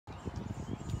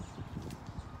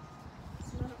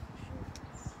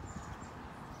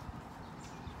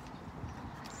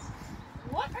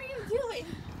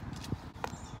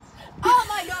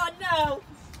go.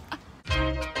 I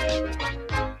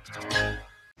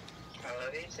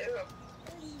love you too.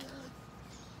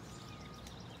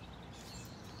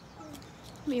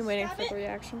 Me waiting for the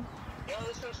reaction. Yo,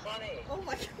 this one's funny. Oh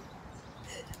my god.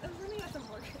 I'm running out of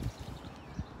more.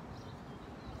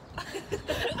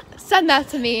 Send that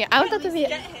to me. I want that to be.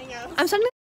 Get Hangouts. I'm sending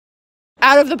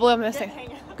out of the blue. I'm missing. Get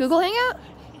Hangouts. Google Hangout?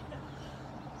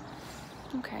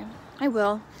 Okay, I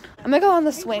will. I'm gonna go on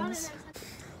the swings.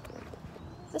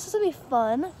 This is gonna be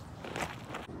fun.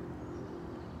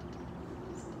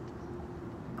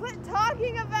 Quit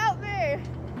talking about me!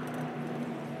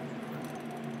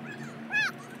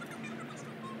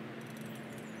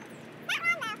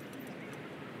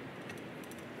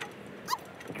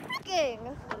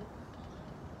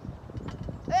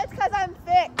 It's because I'm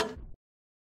thick.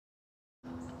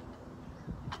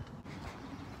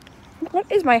 What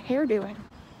is my hair doing?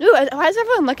 Ooh, why is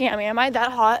everyone looking at me? Am I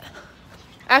that hot?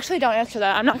 Actually, don't answer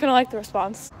that. I'm not gonna like the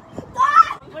response.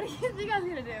 What do you think I was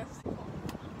gonna do?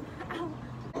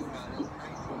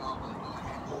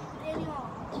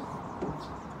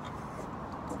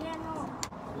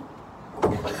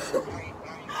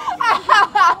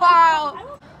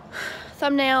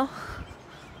 Thumbnail.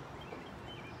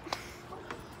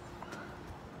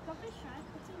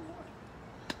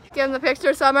 Get in the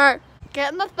picture, Summer.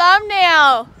 Get in the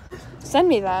thumbnail. Send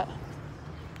me that.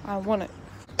 I want it.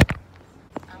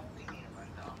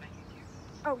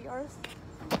 Oh, yours?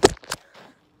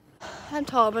 I'm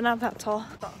tall, but not that tall.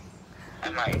 I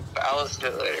might, but I'll just do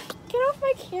it later. Get off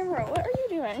my camera. What are you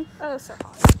doing? Oh, so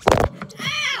hot.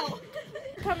 Ow!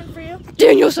 Coming for you.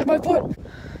 Daniel said my foot.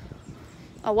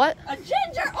 A what? A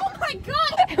ginger! Oh my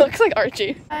god! It looks like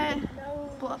Archie. No.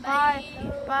 Bye.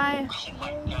 Bye. Oh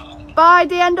my god. Bye,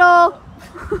 Dandel.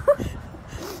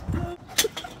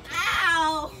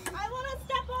 Ow! I want to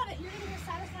step on it. You're going to hear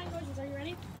satisfying noises. Are you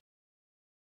ready?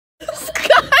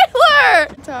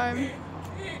 Skylar! Time.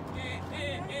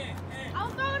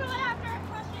 I'll throw it away after I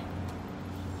crush it.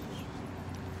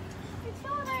 It's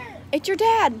still there. It's your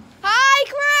dad. Hi,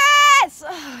 Chris.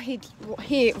 Oh, he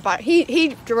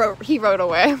rode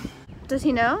away. Does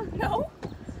he know? No.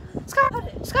 Scott,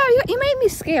 you made me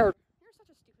scared. You're such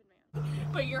a stupid man.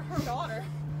 But you're her daughter.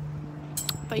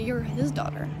 But you're his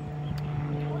daughter.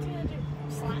 What's he going to do?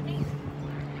 Slap me?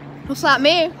 He'll slap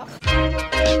me.